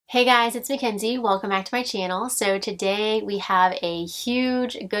Hey guys, it's Mackenzie. Welcome back to my channel. So today we have a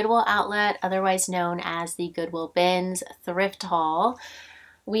huge Goodwill outlet, otherwise known as the Goodwill Bins thrift haul.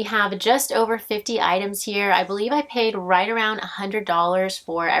 We have just over 50 items here. I believe I paid right around $100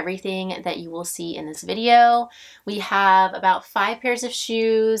 for everything that you will see in this video. We have about 5 pairs of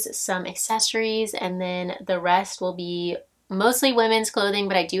shoes, some accessories, and then the rest will be mostly women's clothing,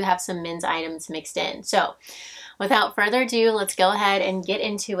 but I do have some men's items mixed in. So without further ado, let's go ahead and get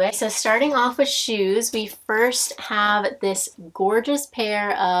into it. So starting off with shoes, we first have this gorgeous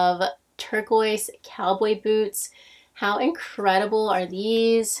pair of turquoise cowboy boots. How incredible are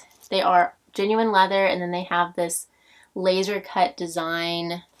these? They are genuine leather, and then they have this laser cut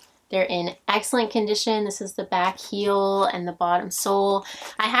design. They're in excellent condition. This is the back heel and the bottom sole.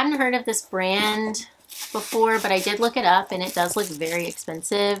 I hadn't heard of this brand before, but I did look it up and it does look very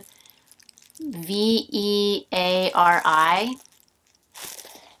expensive. Veari,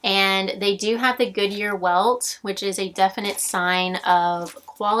 and they do have the Goodyear welt, which is a definite sign of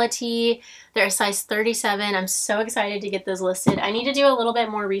quality. They're a size 37. I'm so excited to get those listed. I need to do a little bit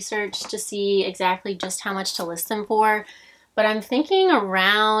more research to see exactly just how much to list them for, but I'm thinking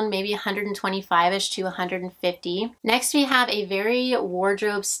around maybe 125-ish to 150. Next, we have a very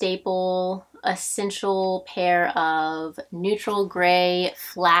wardrobe staple essential pair of neutral gray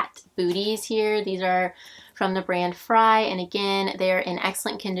flat booties here. These are from the brand Fry, and again, they're in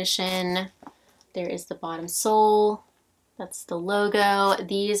excellent condition. There is the bottom sole. That's the logo.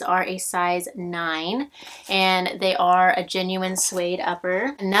 These are a size 9, and they are a genuine suede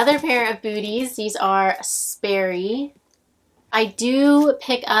upper. Another pair of booties. These are Sperry. I do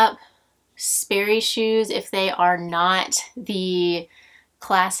pick up Sperry shoes if they are not the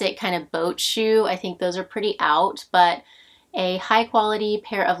classic kind of boat shoe. I think those are pretty out, but a high quality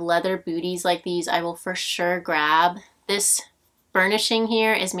pair of leather booties like these I will for sure grab. This burnishing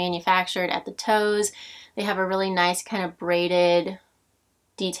here is manufactured at the toes. They have a really nice kind of braided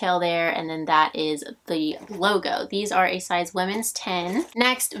detail there, and then that is the logo. These are a size women's 10.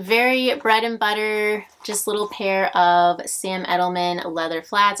 Next, very bread and butter, just little pair of Sam Edelman leather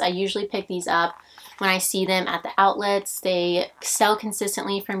flats. I usually pick these up when I see them at the outlets. They sell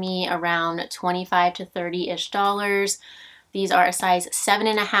consistently for me around $25 to $30-ish. These are a size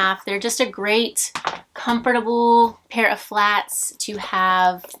 7.5. They're just a great, comfortable pair of flats to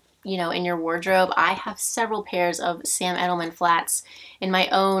have, you know, in your wardrobe. I have several pairs of Sam Edelman flats in my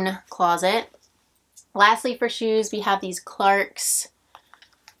own closet. Lastly, for shoes, we have these Clarks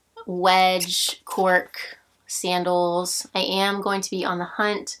wedge cork sandals. I am going to be on the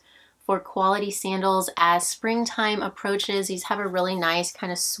hunt for quality sandals as springtime approaches. These have a really nice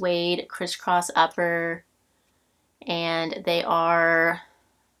kind of suede crisscross upper, and they are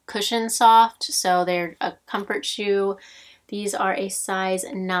cushion soft, so they're a comfort shoe. These are a size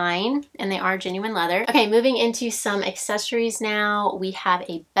 9, and they are genuine leather. Okay, moving into some accessories now. We have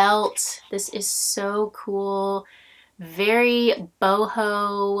a belt. This is so cool. Very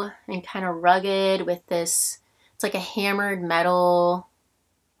boho and kind of rugged with this, it's like a hammered metal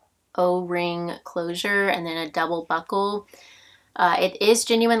O-ring closure and then a double buckle. It is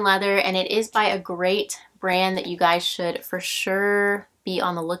genuine leather, and it is by a great brand that you guys should for sure be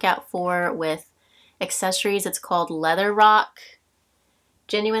on the lookout for with accessories. It's called Leather Rock.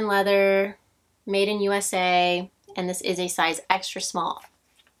 Genuine leather, made in USA, and this is a size extra small.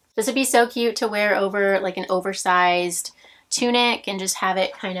 This would be so cute to wear over like an oversized tunic and just have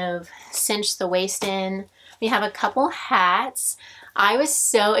it kind of cinch the waist in. We have a couple hats. I was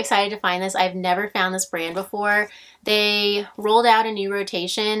so excited to find this. I've never found this brand before. They rolled out a new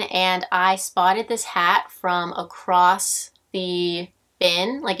rotation, and I spotted this hat from across the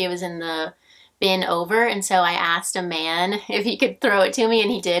bin, like it was in the bin over, and so I asked a man if he could throw it to me,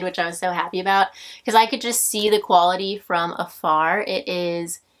 and he did, which I was so happy about because I could just see the quality from afar. It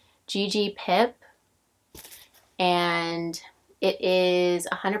is GG Pip, and it is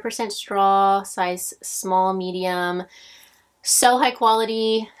 100% straw, size small, medium. So high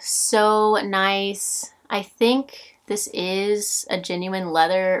quality, so nice. I think this is a genuine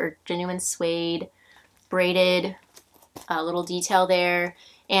leather or genuine suede braided little detail there.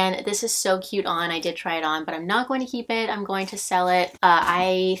 And this is so cute on. I did try it on, but I'm not going to keep it. I'm going to sell it.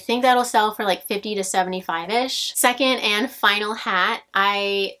 I think that'll sell for like 50 to 75-ish. Second and final hat.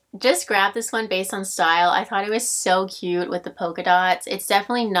 I just grabbed this one based on style. I thought it was so cute with the polka dots. It's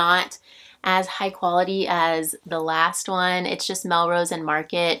definitely not as high quality as the last one. It's just Melrose and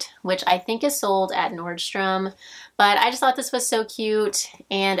Market, which I think is sold at Nordstrom. But I just thought this was so cute.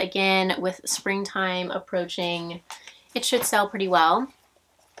 And again, with springtime approaching, it should sell pretty well.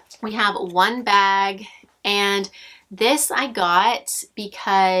 We have one bag, and This I got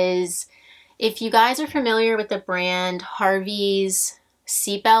because if you guys are familiar with the brand Harvey's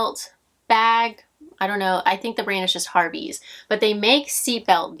seatbelt bag, I don't know, I think the brand is just Harvey's, but they make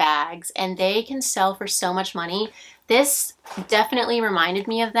seatbelt bags and they can sell for so much money. This definitely reminded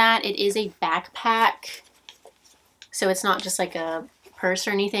me of that. It is a backpack, so it's not just like a purse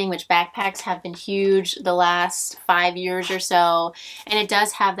or anything, which backpacks have been huge the last 5 years or so. And it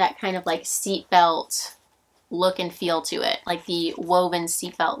does have that kind of like seatbelt look and feel to it, like the woven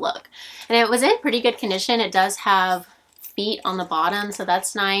seatbelt look. And it was in pretty good condition. It does have feet on the bottom, so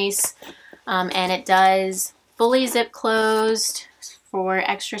that's nice. And it does fully zip closed for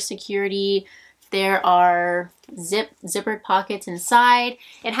extra security. There are zippered pockets inside.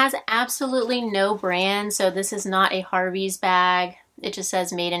 It has absolutely no brand, so this is not a Harvey's bag. It just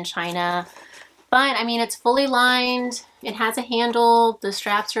says made in China. But I mean, it's fully lined. It has a handle. The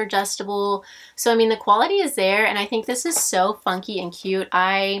straps are adjustable. So I mean, the quality is there, and I think this is so funky and cute.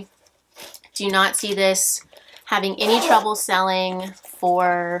 I do not see this having any trouble selling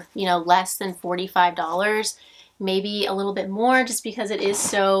for, you know, less than $45, maybe a little bit more, just because it is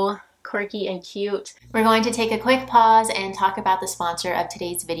so quirky and cute. We're going to take a quick pause and talk about the sponsor of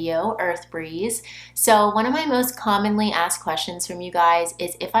today's video, Earthbreeze. So one of my most commonly asked questions from you guys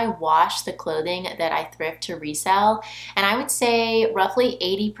is if I wash the clothing that I thrift to resell, and I would say roughly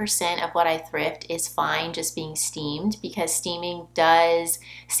 80% of what I thrift is fine just being steamed, because steaming does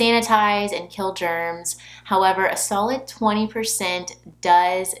sanitize and kill germs. However, a solid 20%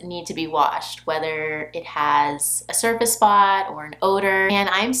 does need to be washed, whether it has a surface spot or an odor. And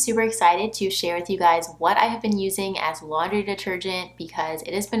I'm super excited to share with you guys what I have been using as laundry detergent, because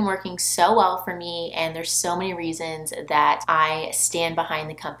it has been working so well for me, and there's so many reasons that I stand behind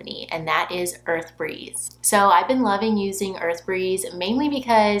the company, and that is Earthbreeze. So I've been loving using Earthbreeze mainly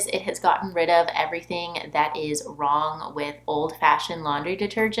because it has gotten rid of everything that is wrong with old-fashioned laundry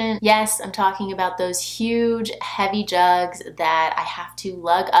detergent. Yes, I'm talking about those huge heavy jugs that I have to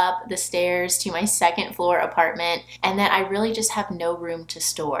lug up the stairs to my second floor apartment, and that I really just have no room to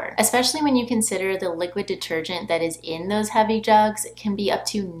store. Especially when you consider the liquid detergent that is in those heavy jugs can be up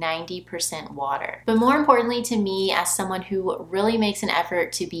to 90% water. But more importantly to me, as someone who really makes an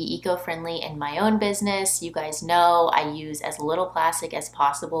effort to be eco-friendly in my own business, you guys know I use as little plastic as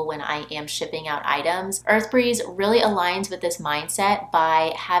possible when I am shipping out items. Earthbreeze really aligns with this mindset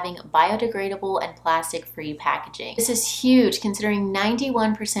by having biodegradable and plastic-free packaging. This is huge considering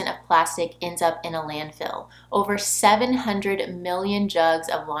 91% of plastic ends up in a landfill. Over 700 million jugs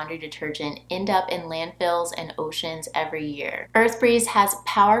of laundry detergent end up in landfills and oceans every year. Earthbreeze has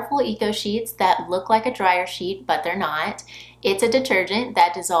powerful eco sheets that look like a dryer sheet, but they're not. It's a detergent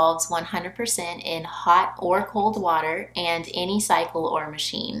that dissolves 100% in hot or cold water and any cycle or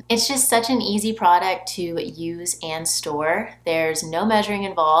machine. It's just such an easy product to use and store. There's no measuring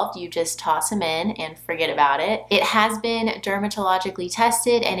involved. You just toss them in and forget about it. It has been dermatologically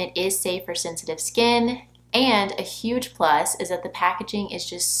tested, and it is safe for sensitive skin. And a huge plus is that the packaging is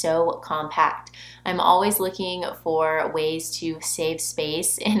just so compact. I'm always looking for ways to save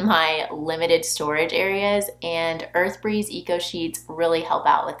space in my limited storage areas, and Earthbreeze Eco Sheets really help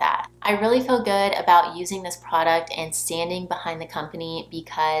out with that. I really feel good about using this product and standing behind the company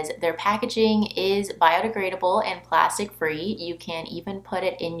because their packaging is biodegradable and plastic free. You can even put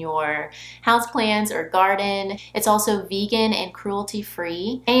it in your houseplants or garden. It's also vegan and cruelty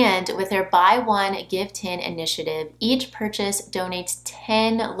free. And with their buy one, give 10 initiative, each purchase donates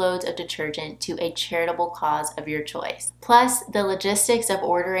 10 loads of detergent to a charitable cause of your choice. Plus, the logistics of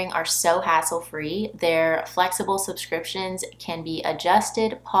ordering are so hassle-free. Their flexible subscriptions can be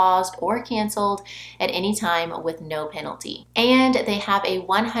adjusted, paused, or canceled at any time with no penalty. And they have a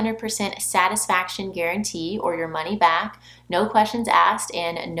 100% satisfaction guarantee, or your money back, no questions asked,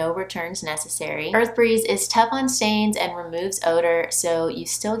 and no returns necessary. Earthbreeze is tough on stains and removes odor, so you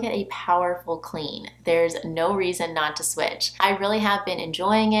still get a powerful clean. There's no reason not to switch. I really have been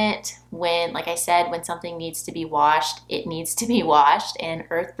enjoying it. When, like I said, when something needs to be washed, it needs to be washed, and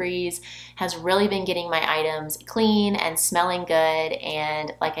Earthbreeze has really been getting my items clean and smelling good,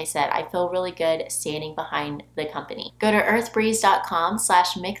 and like I said, I feel really good standing behind the company. Go to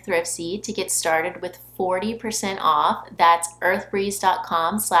earthbreeze.com/Mcthriftzie to get started with 40% off. That's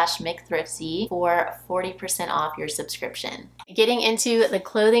earthbreeze.com/Mcthriftzie for 40% off your subscription. Getting into the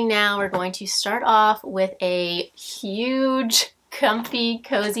clothing now, we're going to start off with a huge comfy,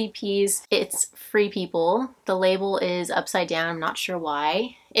 cozy piece. It's Free People. The label is upside down. I'm not sure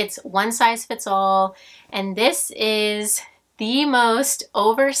why. It's one size fits all. And this is the most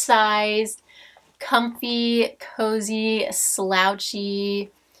oversized, comfy, cozy,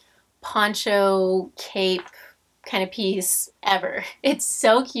 slouchy poncho cape kind of piece ever. It's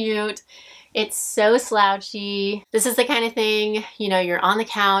so cute. It's so slouchy. This is the kind of thing, you know, you're on the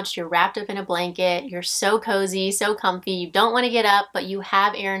couch, you're wrapped up in a blanket, you're so cozy, so comfy, you don't want to get up, but you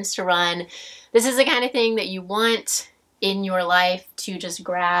have errands to run. This is the kind of thing that you want in your life to just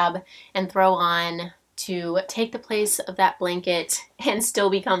grab and throw on to take the place of that blanket and still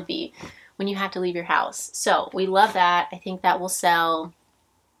be comfy when you have to leave your house. So we love that. I think that will sell,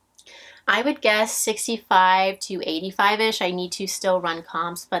 I would guess 65 to 85-ish. I need to still run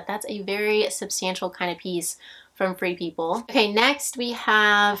comps, but that's a very substantial kind of piece from Free People. Okay, next we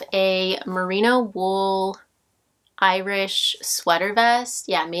have a merino wool Irish sweater vest.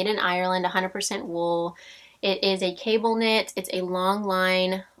 Yeah, made in Ireland, 100% wool. It is a cable knit. It's a long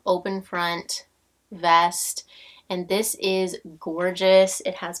line, open front vest. And this is gorgeous.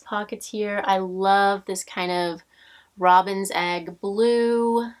 It has pockets here. I love this kind of robin's egg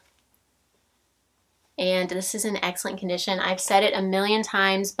blue. And this is in excellent condition. I've said it a million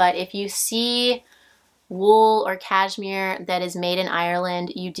times, but if you see wool or cashmere that is made in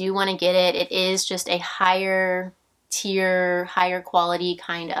Ireland, you do want to get it. It is just a higher tier, higher quality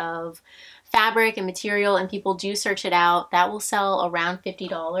kind of fabric and material, and people do search it out. That will sell around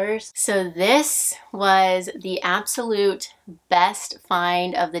 $50. So this was the absolute best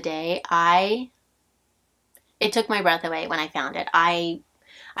find of the day. It took my breath away when I found it. I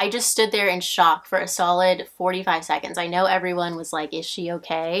just stood there in shock for a solid 45 seconds. I know everyone was like, is she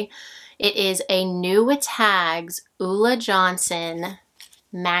okay? It is a new with tags Ulla Johnson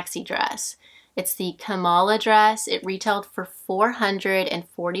maxi dress. It's the Kamala dress. It retailed for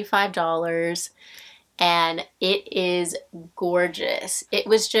 $445 and it is gorgeous. It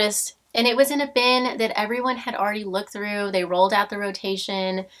was just, and it was in a bin that everyone had already looked through. They rolled out the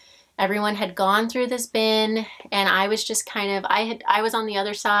rotation. Everyone had gone through this bin and I was just kind of, I was on the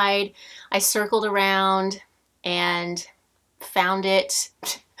other side. I circled around and found it.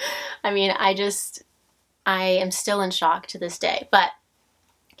 I mean, I am still in shock to this day. But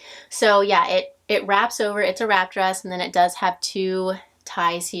so yeah, it wraps over, it's a wrap dress, and then it does have two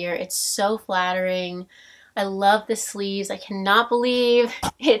ties here. It's so flattering. I love the sleeves. I cannot believe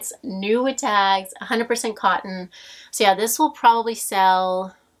it's new with tags, 100% cotton. So yeah, this will probably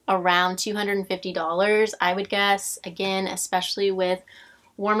sell around $250, I would guess. Again, especially with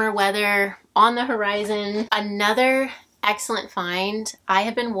warmer weather on the horizon. Another excellent find. I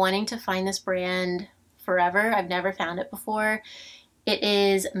have been wanting to find this brand forever. I've never found it before. It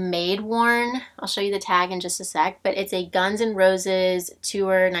is Made Worn. I'll show you the tag in just a sec, but it's a Guns N' Roses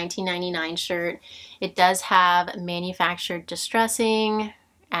Tour 1999 shirt. It does have manufactured distressing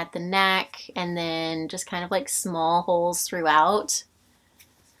at the neck and then just kind of like small holes throughout.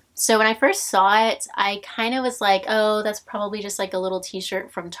 So when I first saw it, I kind of was like, oh, that's probably just like a little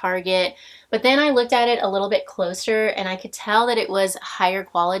t-shirt from Target. But then I looked at it a little bit closer and I could tell that it was higher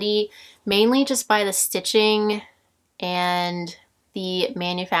quality, mainly just by the stitching and the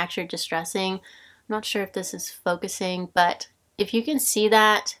manufactured distressing. I'm not sure if this is focusing, but if you can see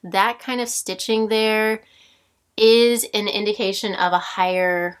that kind of stitching there is an indication of a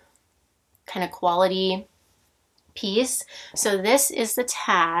higher kind of quality piece. So this is the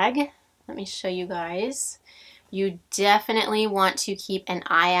tag. Let me show you guys. You definitely want to keep an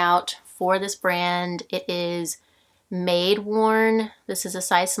eye out for this brand. It is Made Worn. This is a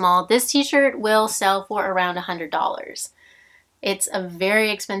size small. This t-shirt will sell for around $100. It's a very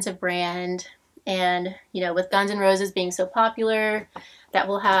expensive brand, and you know, with Guns N' Roses being so popular, that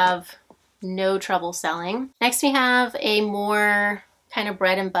will have no trouble selling. Next we have a more kind of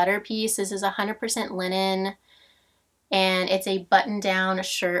bread and butter piece. This is 100% linen, and it's a button-down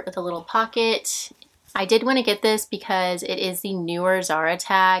shirt with a little pocket. I did want to get this because it is the newer Zara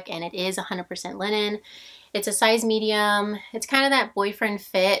tag, and it is 100% linen. It's a size medium. It's kind of that boyfriend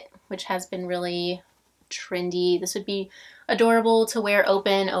fit, which has been really trendy. This would be adorable to wear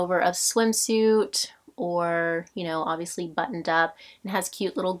open over a swimsuit or, you know, obviously buttoned up, and has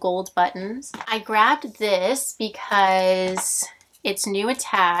cute little gold buttons. I grabbed this because it's new with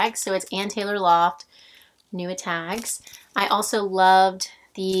tags, so it's Ann Taylor Loft, new with tags. I also loved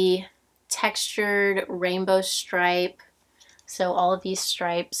the textured rainbow stripe. So all of these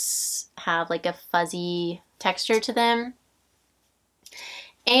stripes have like a fuzzy texture to them.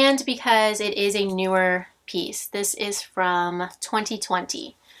 And because it is a newer piece, this is from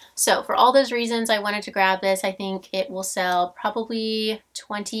 2020. So for all those reasons, I wanted to grab this. I think it will sell probably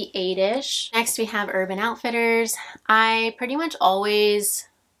 28-ish. Next we have Urban Outfitters. I pretty much always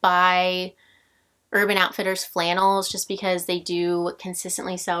buy Urban Outfitters flannels just because they do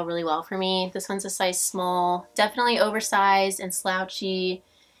consistently sell really well for me. This one's a size small, definitely oversized and slouchy.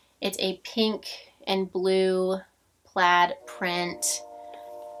 It's a pink and blue plaid print.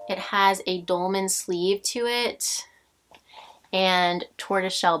 It has a dolman sleeve to it and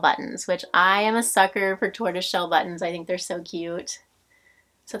tortoiseshell buttons, which I am a sucker for tortoiseshell buttons. I think they're so cute.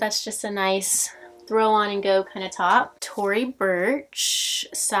 So that's just a nice throw on and go kind of top. Tory Burch,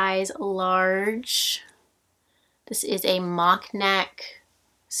 size large. This is a mock neck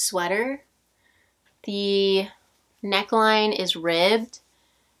sweater. The neckline is ribbed,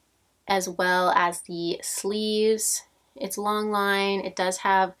 as well as the sleeves. It's long line. It does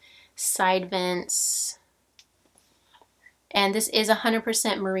have side vents. And this is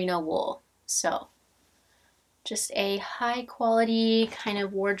 100% merino wool. So just a high quality kind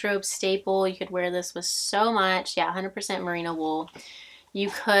of wardrobe staple. You could wear this with so much. Yeah, 100% merino wool. You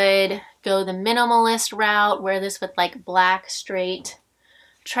could go the minimalist route, wear this with like black straight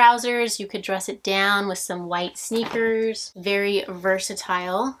trousers. You could dress it down with some white sneakers. Very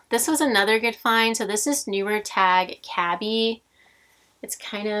versatile. This was another good find. So this is newer tag Cabby. It's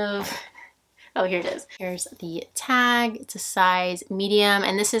kind of, oh, here it is. Here's the tag. It's a size medium,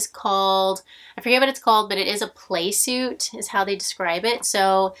 and this is called, I forget what it's called, but it is a play suit is how they describe it.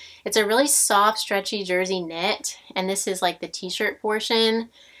 So it's a really soft, stretchy jersey knit, and this is like the t-shirt portion.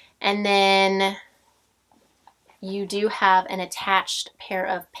 And then you do have an attached pair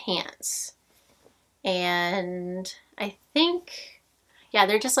of pants. And I think, yeah,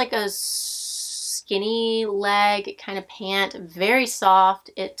 they're just like a skinny leg kind of pant, very soft.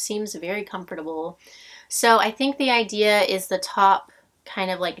 It seems very comfortable. So I think the idea is the top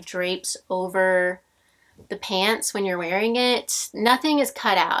kind of like drapes over the pants when you're wearing it. Nothing is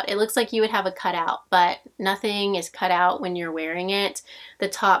cut out. It looks like you would have a cutout, but nothing is cut out when you're wearing it. The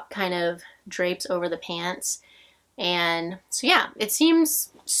top kind of drapes over the pants. And so yeah, it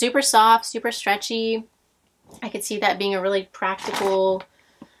seems super soft, super stretchy. I could see that being a really practical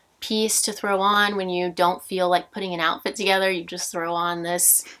piece to throw on when you don't feel like putting an outfit together. You just throw on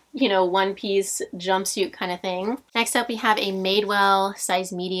this, you know, one piece jumpsuit kind of thing. Next up we have a Madewell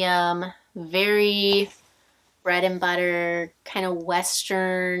size medium, very bread and butter, kind of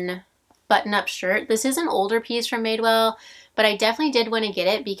Western button-up shirt. This is an older piece from Madewell, but I definitely did want to get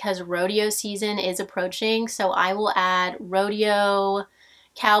it because rodeo season is approaching. So I will add rodeo,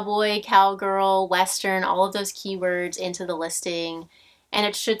 cowboy, cowgirl, Western, all of those keywords into the listing, and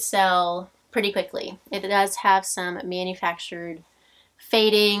it should sell pretty quickly. It does have some manufactured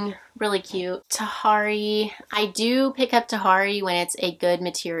fading, really cute. Tahari, I do pick up Tahari when it's a good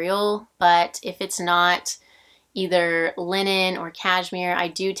material, but if it's not either linen or cashmere, I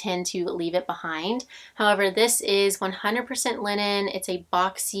do tend to leave it behind. However, this is 100% linen. It's a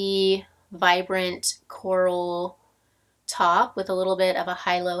boxy, vibrant coral top with a little bit of a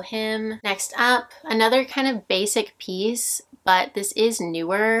high-low hem. Next up, another kind of basic piece, but this is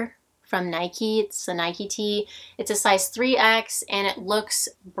newer from Nike. It's a Nike tee. It's a size 3X and it looks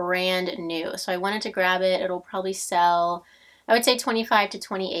brand new. So I wanted to grab it. It'll probably sell, I would say 25 to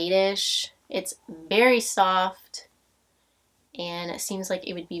 28-ish. It's very soft and it seems like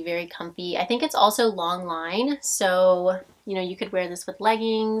it would be very comfy. I think it's also long line, so you know, you could wear this with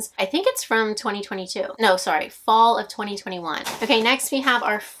leggings. I think it's from 2022. No, sorry, fall of 2021. Okay, next we have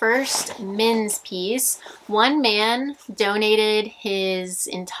our first men's piece. One man donated his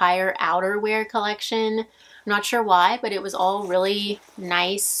entire outerwear collection. I'm not sure why, but it was all really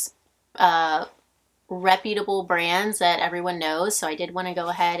nice, reputable brands that everyone knows, so I did want to go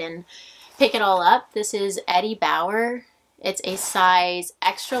ahead and pick it all up. This is Eddie Bauer. It's a size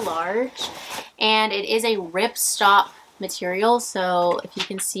extra large and it is a ripstop material. So if you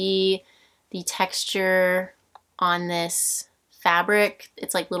can see the texture on this fabric,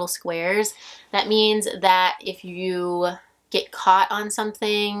 it's like little squares. That means that if you get caught on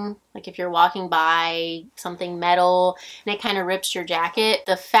something, like if you're walking by something metal and it kind of rips your jacket,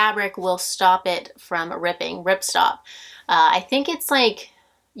 the fabric will stop it from ripping, ripstop. I think it's like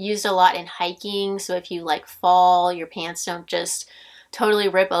used a lot in hiking, so if you like fall, your pants don't just totally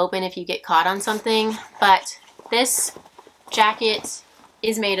rip open if you get caught on something. But this jacket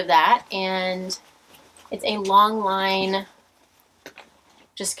is made of that, and it's a long line,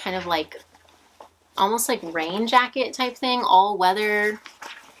 just kind of like almost like rain jacket type thing, all weather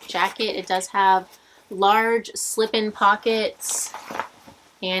jacket. It does have large slip-in pockets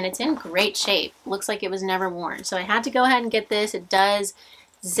and it's in great shape. Looks like it was never worn, so I had to go ahead and get this. It does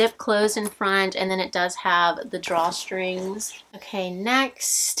zip closed in front, and then it does have the drawstrings. Okay,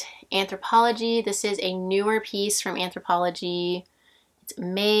 next, Anthropologie. This is a newer piece from Anthropologie. It's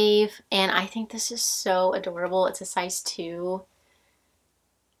Maeve, and I think this is so adorable. It's a size 2.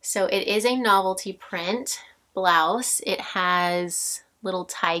 So it is a novelty print blouse. It has little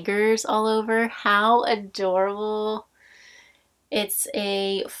tigers all over. How adorable. It's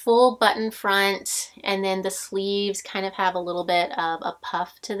a full button front, and then the sleeves kind of have a little bit of a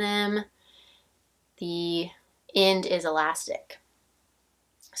puff to them. The end is elastic.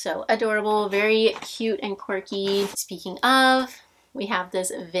 So adorable, very cute and quirky. Speaking of, we have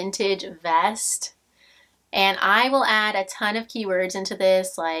this vintage vest. And I will add a ton of keywords into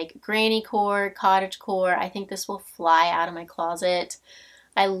this, like granny core, cottage core. I think this will fly out of my closet.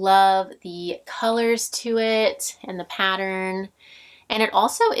 I love the colors to it and the pattern. And it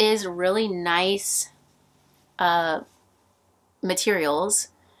also is really nice materials.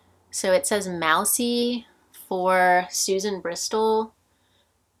 So it says Mousy for Susan Bristol,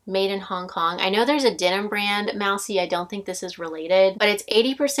 made in Hong Kong. I know there's a denim brand, Mousy. I don't think this is related, but it's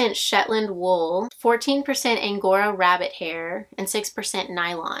 80% Shetland wool, 14% Angora rabbit hair, and 6%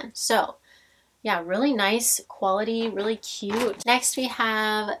 nylon. So yeah, really nice quality, really cute. Next we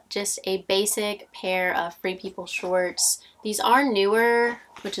have just a basic pair of Free People shorts. These are newer,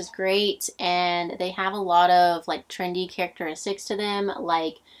 which is great, and they have a lot of like trendy characteristics to them,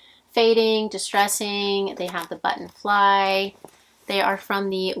 like fading, distressing. They have the button fly. They are from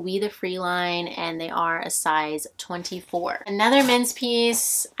the We the Free line, and they are a size 24. Another men's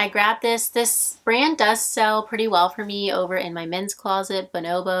piece. I grabbed this. This brand does sell pretty well for me over in my men's closet,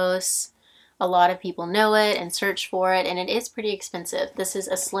 Bonobos. A lot of people know it and search for it, and it is pretty expensive. This is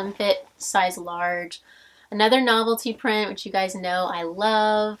a slim fit, size large. Another novelty print, which you guys know I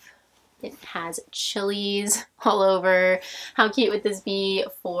love. It has chilies all over. How cute would this be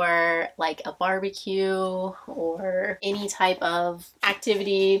for like a barbecue or any type of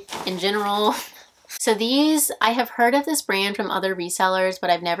activity in general? So these, I have heard of this brand from other resellers, but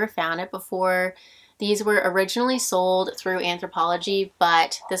I've never found it before. These were originally sold through Anthropologie,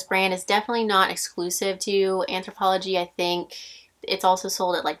 but this brand is definitely not exclusive to Anthropologie. I think it's also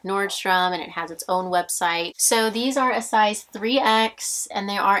sold at like Nordstrom, and it has its own website. So these are a size 3X, and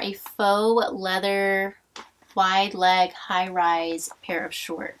they are a faux leather wide leg high rise pair of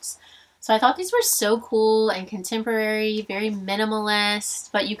shorts. So I thought these were so cool and contemporary, very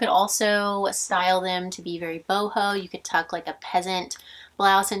minimalist, but you could also style them to be very boho. You could tuck like a peasant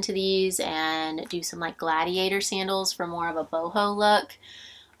blouse into these and do some like gladiator sandals for more of a boho look.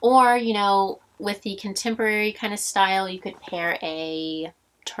 Or, you know, with the contemporary kind of style, you could pair a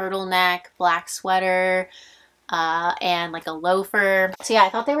turtleneck, black sweater, and like a loafer. So yeah, I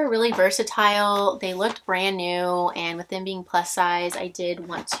thought they were really versatile. They looked brand new, and with them being plus size, I did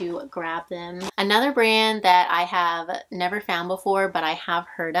want to grab them. Another brand that I have never found before, but I have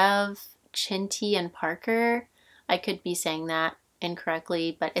heard of, Chinty and Parker. I could be saying that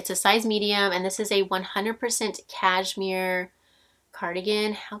incorrectly, but it's a size medium, and this is a 100% cashmere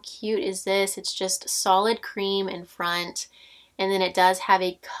cardigan. How cute is this? It's just solid cream in front, and then it does have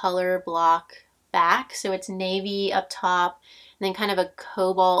a color block back, so it's navy up top and then kind of a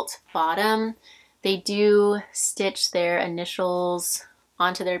cobalt bottom. They do stitch their initials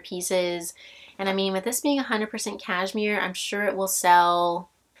onto their pieces, and I mean, with this being 100% cashmere, I'm sure it will sell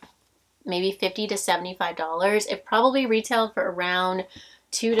maybe $50 to $75. It probably retailed for around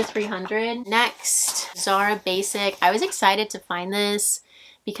 $200 to $300. Next, Zara Basic. I was excited to find this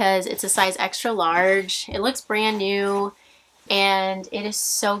because it's a size extra large. It looks brand new, and it is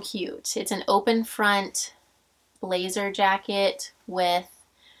so cute. It's an open front blazer jacket with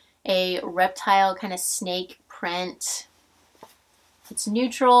a reptile kind of snake print. It's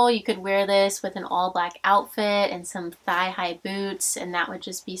neutral. You could wear this with an all black outfit and some thigh-high boots, and that would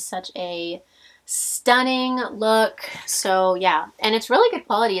just be such a stunning look. So yeah, and it's really good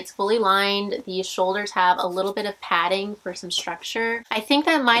quality. It's fully lined. The shoulders have a little bit of padding for some structure. I think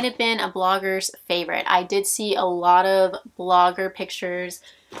that might have been a blogger's favorite. I did see a lot of blogger pictures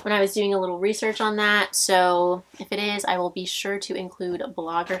when I was doing a little research on that. So if it is, I will be sure to include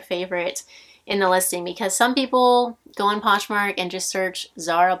blogger favorite in the listing, because some people go on Poshmark and just search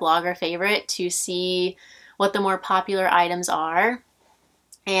Zara blogger favorite to see what the more popular items are.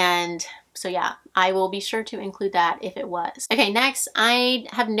 And so yeah, I will be sure to include that if it was. Okay, next, I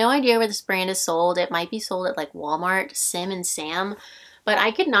have no idea where this brand is sold. It might be sold at like Walmart, Sim and Sam, but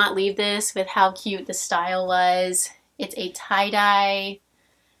I could not leave this with how cute the style was. It's a tie-dye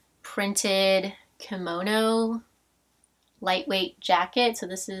printed kimono lightweight jacket. So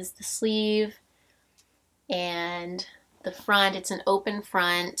this is the sleeve, and the front, it's an open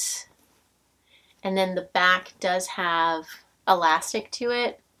front, and then the back does have elastic to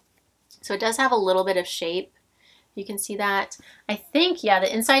it. So it does have a little bit of shape. You can see that. I think, yeah,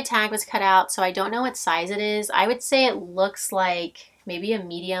 the inside tag was cut out, so I don't know what size it is. I would say it looks like maybe a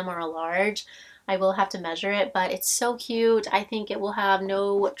medium or a large. I will have to measure it, but it's so cute. I think it will have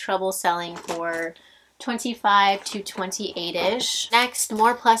no trouble selling for 25 to 28-ish. Next,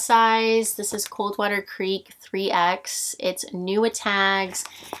 more plus size. This is Coldwater Creek 3X. It's new with tags,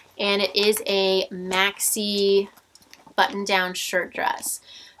 and it is a maxi button-down shirt dress.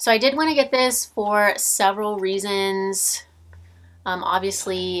 So I did want to get this for several reasons.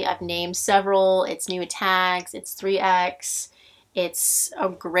 Obviously, I've named several. It's new with tags. It's 3X. It's a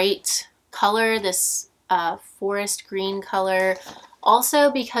great color, this forest green color.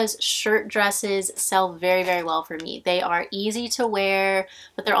 Also because shirt dresses sell very, very well for me. They are easy to wear,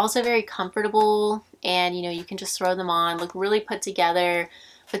 but they're also very comfortable, and you know, you can just throw them on, look really put together,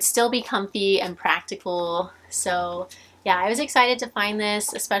 but still be comfy and practical. So yeah, I was excited to find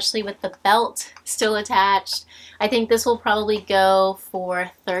this, especially with the belt still attached. I think this will probably go for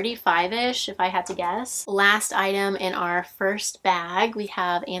 35-ish if I had to guess. Last item in our first bag, we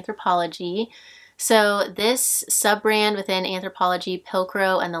have Anthropologie. So this sub-brand within Anthropologie,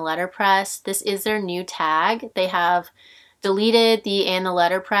 Pilcrow and the letterpress, this is their new tag. They have deleted the and the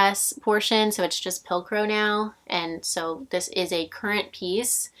letterpress portion, so it's just Pilcrow now. And so this is a current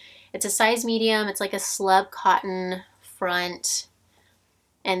piece. It's a size medium. It's like a slub cotton front,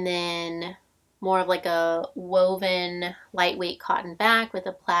 and then more of like a woven lightweight cotton back with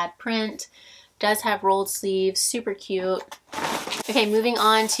a plaid print. Does have rolled sleeves, super cute. Okay, moving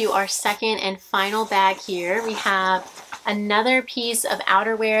on to our second and final bag here. We have another piece of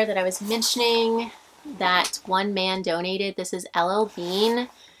outerwear that I was mentioning that one man donated. This is LL Bean,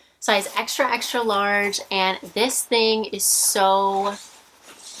 size extra, extra large, and this thing is so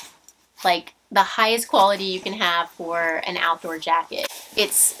like the highest quality you can have for an outdoor jacket.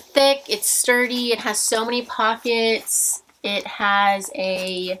 It's thick, it's sturdy, it has so many pockets, it has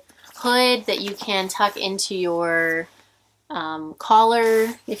a hood that you can tuck into your collar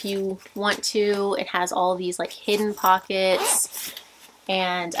if you want to. It has all these like hidden pockets,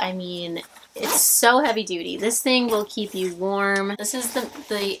 and I mean, it's so heavy duty. This thing will keep you warm. This is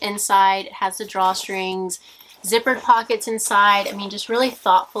the inside. It has the drawstrings, zippered pockets inside. I mean, just really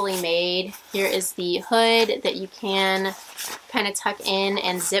thoughtfully made. Here is the hood that you can kind of tuck in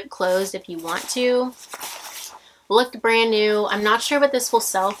and zip closed if you want to. Looked brand new. I'm not sure what this will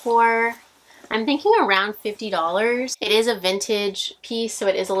sell for. I'm thinking around $50. It is a vintage piece, so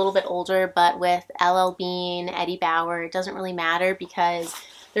it is a little bit older, but with LL Bean, Eddie Bauer, it doesn't really matter because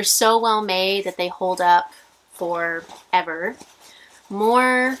they're so well made that they hold up forever.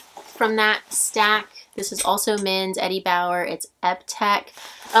 More from that stack. This is also men's Eddie Bauer. It's Eptech.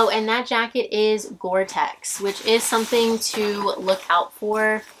 Oh, and that jacket is Gore-Tex, which is something to look out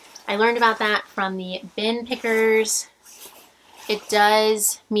for. I learned about that from the bin pickers. It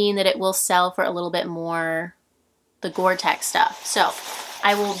does mean that it will sell for a little bit more, the Gore-Tex stuff. So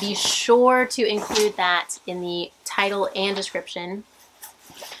I will be sure to include that in the title and description.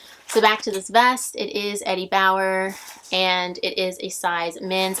 So back to this vest, it is Eddie Bauer, and it is a size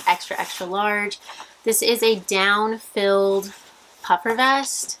men's extra, extra large. This is a down-filled puffer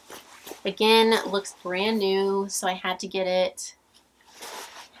vest. Again, looks brand new, so I had to get it.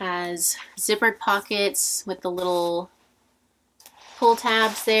 Has zippered pockets with the little pull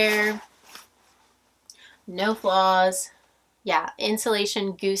tabs there. No flaws. Yeah,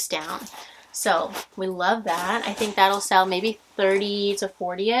 insulation goose down. So we love that. I think that'll sell maybe 30 to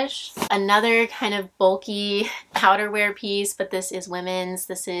 40-ish. Another kind of bulky outerwear piece, but this is women's.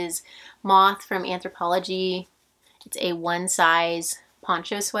 This is Moth from Anthropologie. It's a one size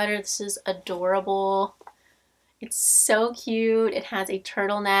poncho sweater. This is adorable. It's so cute. It has a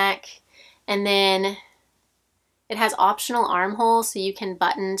turtleneck, and then it has optional armholes, so you can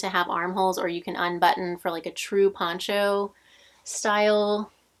button to have armholes, or you can unbutton for like a true poncho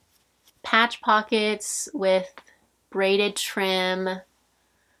style. Patch pockets with braided trim.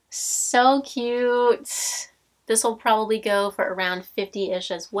 So cute. This will probably go for around 50-ish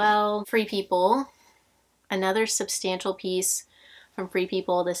as well. Free People. Another substantial piece from Free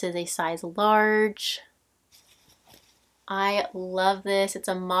People. This is a size large. I love this. It's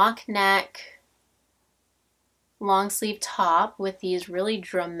a mock neck long sleeve top with these really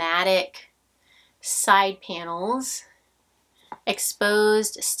dramatic side panels,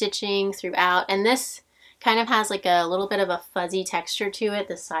 exposed stitching throughout, and this kind of has like a little bit of a fuzzy texture to it,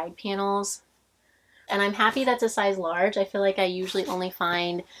 the side panels. And I'm happy that's a size large. I feel like I usually only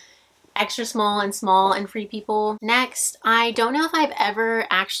find extra small and Free People. Next, I don't know if I've ever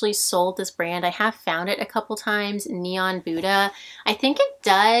actually sold this brand. I have found it a couple times, Neon Buddha. I think it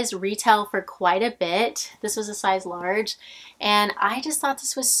does retail for quite a bit. This was a size large, and I just thought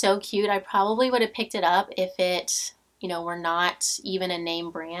this was so cute. I probably would have picked it up if it, you know, were not even a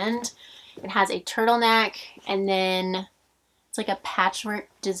name brand. It has a turtleneck, and then it's like a patchwork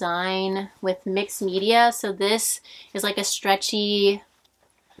design with mixed media. So this is like a stretchy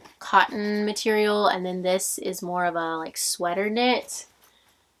cotton material, and then this is more of a like sweater knit,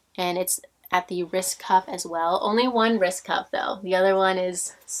 and it's at the wrist cuff as well. Only one wrist cuff though. The other one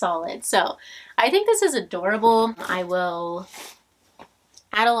is solid. So I think this is adorable. I will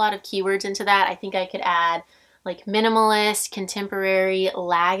add a lot of keywords into that. I think I could add like minimalist, contemporary,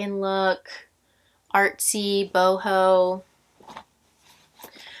 lag and look, artsy, boho.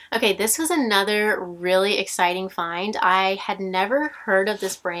 Okay, this was another really exciting find. I had never heard of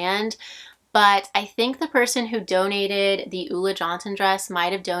this brand, but I think the person who donated the Ulla Johnson dress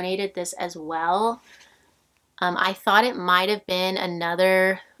might have donated this as well. I thought it might have been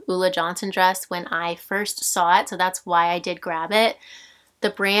another Ulla Johnson dress when I first saw it, so that's why I did grab it. The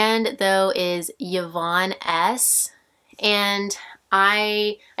brand though is Yvonne S, and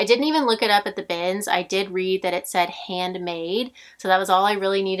I didn't even look it up at the bins. I did read that it said handmade, so that was all I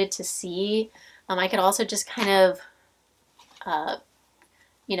really needed to see. I could also just kind of,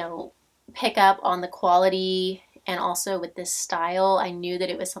 you know, pick up on the quality, and also with this style, I knew that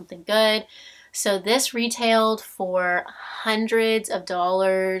it was something good. So this retailed for hundreds of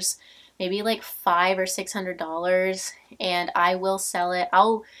dollars, maybe like $500 or $600, and I will sell it.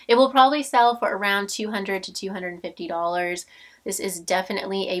 It will probably sell for around $200 to $250. This is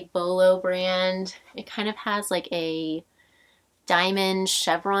definitely a Bolo brand. It kind of has like a diamond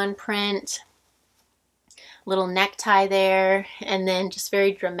chevron print, little necktie there, and then just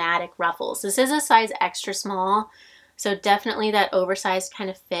very dramatic ruffles. This is a size extra small, so definitely that oversized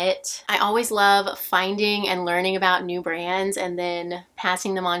kind of fit. I always love finding and learning about new brands and then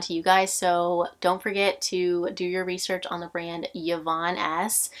passing them on to you guys, so don't forget to do your research on the brand Yvonne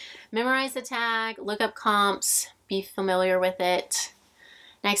S. Memorize the tag, look up comps, be familiar with it.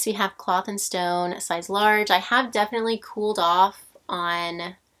 Next we have Cloth and Stone, size large. I have definitely cooled off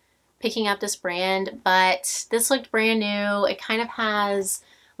on picking up this brand, but this looked brand new. It kind of has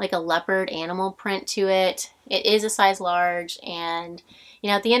like a leopard animal print to it. It is a size large, and you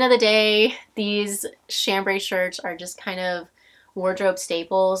know, at the end of the day, these chambray shirts are just kind of wardrobe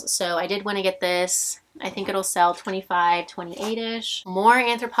staples, so I did want to get this. I think it'll sell 25, 28-ish. More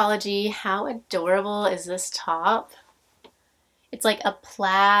Anthropologie. How adorable is this top? It's like a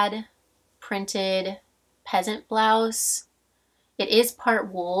plaid printed peasant blouse. It is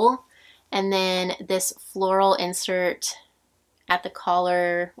part wool, and then this floral insert at the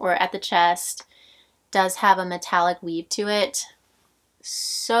collar or at the chest does have a metallic weave to it.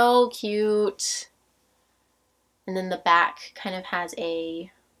 So cute. And then the back kind of has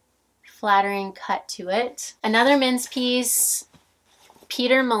a flattering cut to it. Another men's piece,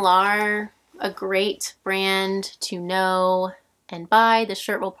 Peter Millar, a great brand to know and buy. The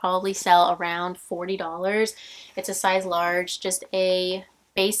shirt will probably sell around $40. It's a size large, just a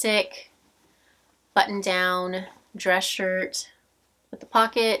basic button-down dress shirt with a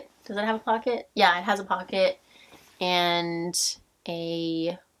pocket. Does it have a pocket? Yeah, it has a pocket, and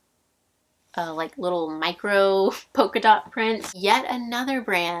a like little micro polka dot print. Yet another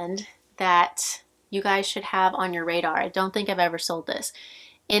brand that you guys should have on your radar. I don't think I've ever sold this.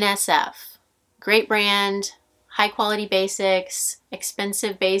 NSF. Great brand, high quality basics,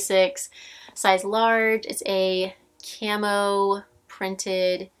 expensive basics, size large. It's a camo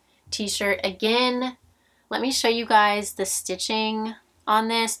printed t-shirt. Again, let me show you guys the stitching on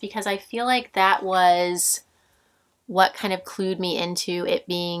this, because I feel like that was what kind of clued me into it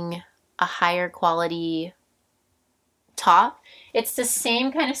being a higher quality top. It's the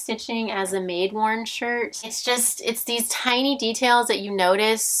same kind of stitching as a maid-worn shirt. It's these tiny details that you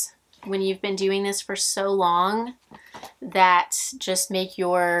notice when you've been doing this for so long that just make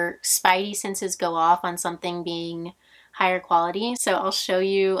your spidey senses go off on something being higher quality. So I'll show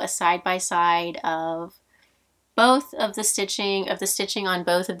you a side-by-side of both of the stitching on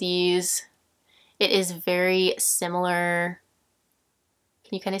both of these. It is very similar.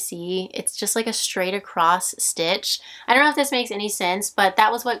 Can you kind of see? It's just like a straight across stitch. I don't know if this makes any sense, but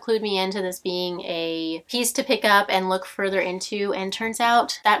that was what clued me into this being a piece to pick up and look further into, and turns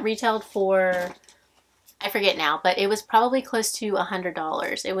out that retailed for, I forget now, but it was probably close to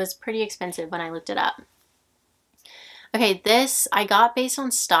 $100. It was pretty expensive when I looked it up. Okay, this I got based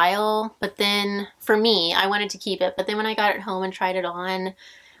on style, but then for me, I wanted to keep it, but then when I got it home and tried it on,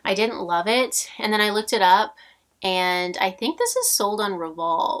 I didn't love it, and then I looked it up, and I think this is sold on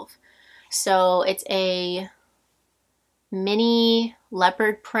Revolve. So it's a mini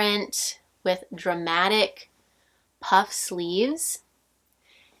leopard print with dramatic puff sleeves,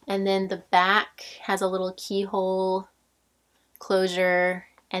 and then the back has a little keyhole closure,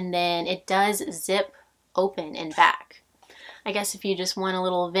 and then it does zip open and back. I guess if you just want a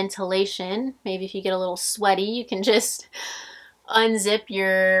little ventilation, maybe if you get a little sweaty, you can just unzip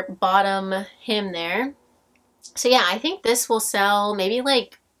your bottom hem there. So yeah, I think this will sell maybe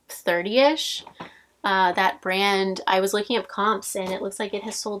like 30-ish. That brand, I was looking up comps and it looks like it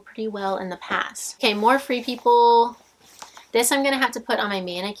has sold pretty well in the past. Okay, more Free People. This I'm gonna have to put on my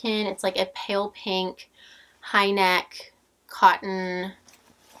mannequin. It's like a pale pink high neck cotton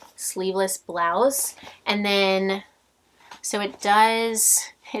sleeveless blouse. And then, so it does,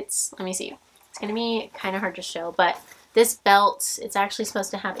 let me see. It's gonna be kind of hard to show, but this belt, it's actually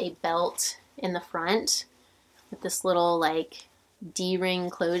supposed to have a belt in the front with this little like D-ring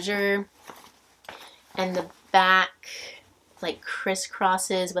closure. And the back like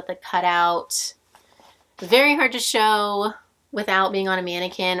crisscrosses with a cutout. Very hard to show without being on a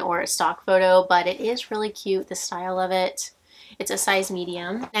mannequin or a stock photo, but it is really cute, the style of it. It's a size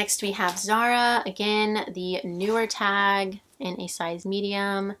medium. Next we have Zara, again, the newer tag in a size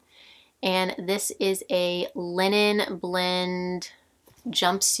medium. And this is a linen blend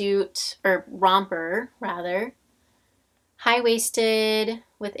jumpsuit, or romper rather. High-waisted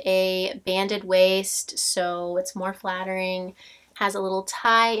with a banded waist, so it's more flattering. Has a little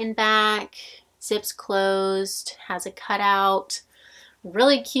tie in back, zips closed, has a cutout.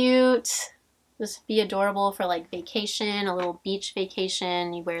 Really cute. This would be adorable for like vacation, a little beach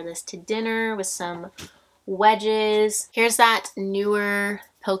vacation. You wear this to dinner with some wedges. Here's that newer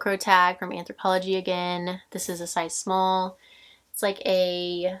Pilcro tag from Anthropologie again. This is a size small. It's like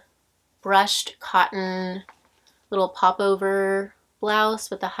a brushed cotton little popover blouse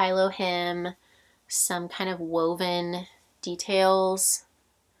with a high-low hem, some kind of woven details.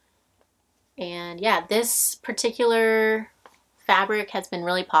 And yeah, this particular fabric has been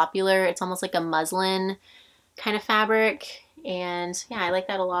really popular. It's almost like a muslin kind of fabric. And yeah, I like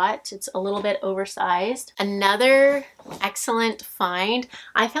that a lot. It's a little bit oversized. Another excellent find.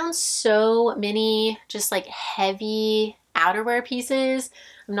 I found so many just like heavy outerwear pieces.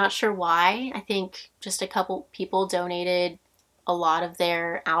 I'm not sure why. I think just a couple people donated a lot of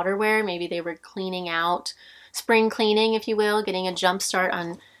their outerwear. Maybe they were cleaning out, spring cleaning, if you will, getting a jump start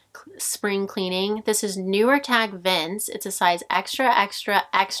on spring cleaning. This is newer tag Vince. It's a size extra, extra,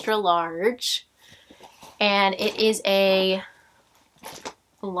 extra large. And it is a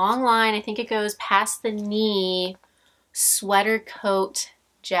long line. I think it goes past the knee sweater coat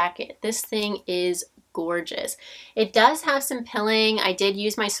jacket. This thing is gorgeous. It does have some pilling. I did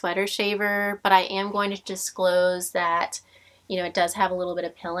use my sweater shaver, but I am going to disclose that, you know, it does have a little bit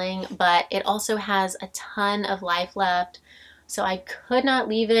of pilling, but it also has a ton of life left. So I could not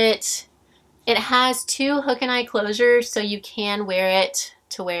leave it. It has two hook and eye closures, so you can wear it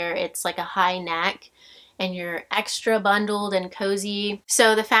to where it's like a high neck and you're extra bundled and cozy.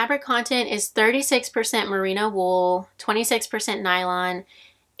 So the fabric content is 36% merino wool, 26% nylon,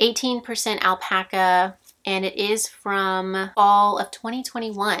 18% alpaca, and it is from fall of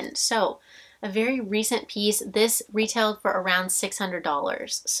 2021. So a very recent piece. This retailed for around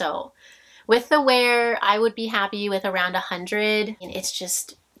 $600. So with the wear, I would be happy with around $100. And it's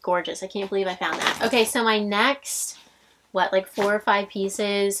just gorgeous. I can't believe I found that. Okay, so my next, like 4 or 5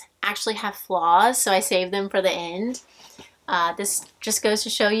 pieces actually have flaws, so I saved them for the end. This just goes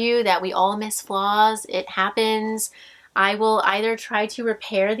to show you that we all miss flaws. It happens. I will either try to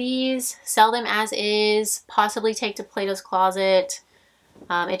repair these, sell them as is, possibly take to Plato's Closet.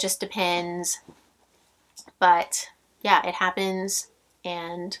 It just depends. But yeah, it happens,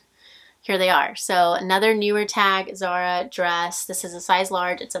 and here they are. So another newer tag Zara dress. This is a size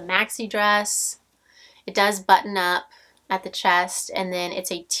large. It's a maxi dress. It does button up at the chest, and then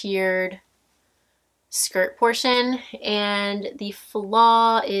it's a tiered skirt portion, and the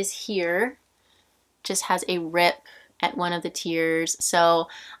flaw is here. Just has a rip at one of the tiers. So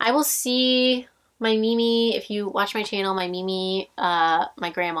I will see my Mimi, if you watch my channel, my Mimi,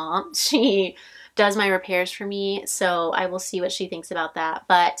 my grandma, she does my repairs for me, so I will see what she thinks about that.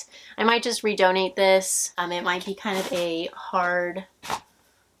 But I might just redonate this. It might be kind of a hard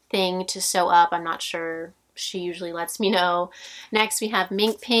thing to sew up. I'm not sure. She usually lets me know. Next we have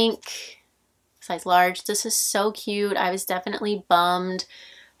Mink Pink, size large. This is so cute. I was definitely bummed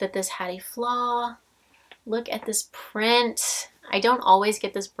that this had a flaw. Look at this print. I don't always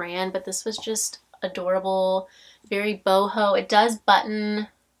get this brand, but this was just adorable. Very boho. It does button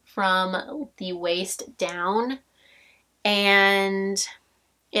from the waist down, and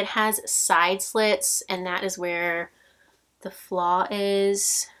it has side slits, and that is where the flaw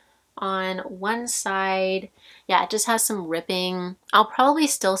is on one side. Yeah, it just has some ripping. I'll probably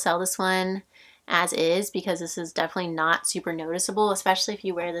still sell this one as is, because this is definitely not super noticeable, especially if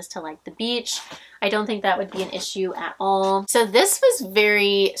you wear this to like the beach. I don't think that would be an issue at all. So this was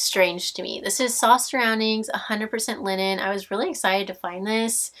very strange to me. This is soft surroundings, 100% linen. I was really excited to find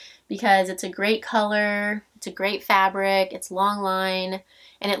this because it's a great color, it's a great fabric, it's long line,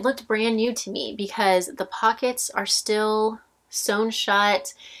 and it looked brand new to me because the pockets are still sewn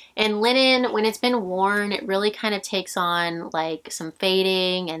shut. And linen, when it's been worn, it really kind of takes on like some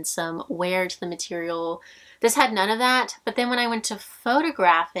fading and some wear to the material. This had none of that, but then when I went to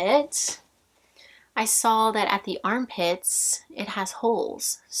photograph it, I saw that at the armpits, it has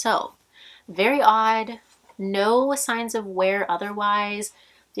holes. So very odd, no signs of wear otherwise.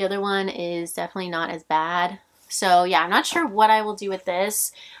 The other one is definitely not as bad. So yeah, I'm not sure what I will do with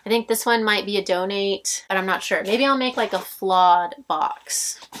this. I think this one might be a donate, but I'm not sure. Maybe I'll make like a flawed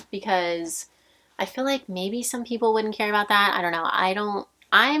box because I feel like maybe some people wouldn't care about that. I don't know. I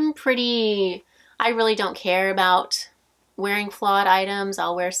really don't care about wearing flawed items.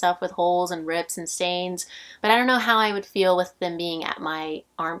 I'll wear stuff with holes and rips and stains, but I don't know how I would feel with them being at my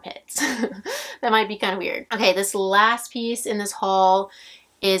armpits. That might be kind of weird. Okay, this last piece in this haul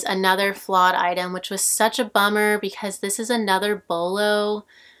is another flawed item, which was such a bummer because this is another bolo.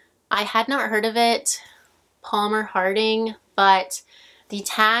 I had not heard of it, Palmer Harding, but the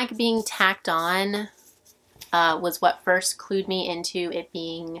tag being tacked on was what first clued me into it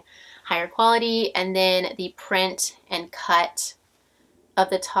being higher quality, and then the print and cut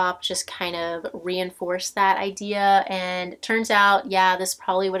of the top just kind of reinforced that idea. And it turns out, yeah, this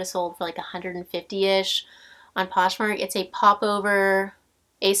probably would have sold for like 150-ish on Poshmark. It's a popover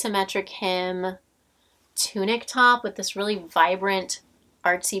asymmetric hem tunic top with this really vibrant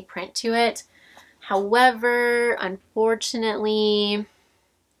artsy print to it. However, unfortunately,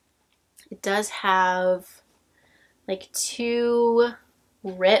 it does have like 2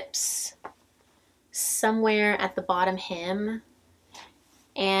 rips somewhere at the bottom hem,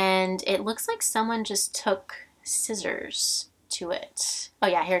 and it looks like someone just took scissors to it. Oh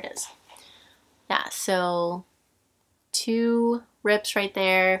yeah, here it is. Yeah, so 2 rips right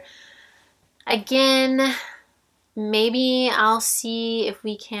there. Again, maybe I'll see if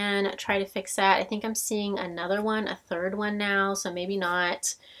we can try to fix that. I think I'm seeing another one, a third one now, so maybe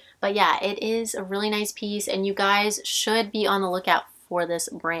not. But yeah, it is a really nice piece, and you guys should be on the lookout for this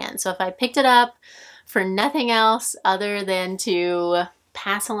brand. So if I picked it up for nothing else other than to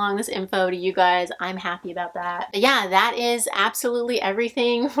pass along this info to you guys, I'm happy about that. But yeah, that is absolutely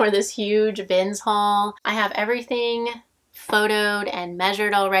everything for this huge bins haul. I have everything photoed and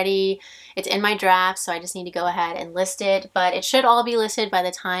measured already. It's in my draft, so I just need to go ahead and list it, but it should all be listed by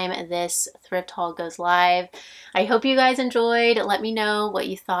the time this thrift haul goes live. I hope you guys enjoyed. Let me know what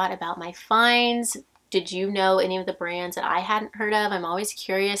you thought about my finds. Did you know any of the brands that I hadn't heard of? I'm always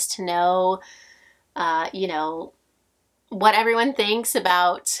curious to know, you know, what everyone thinks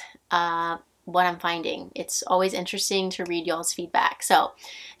about what I'm finding. It's always interesting to read y'all's feedback. So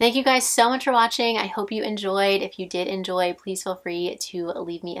thank you guys so much for watching. I hope you enjoyed. If you did enjoy, please feel free to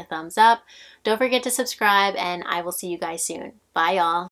leave me a thumbs up. Don't forget to subscribe, and I will see you guys soon. Bye, y'all.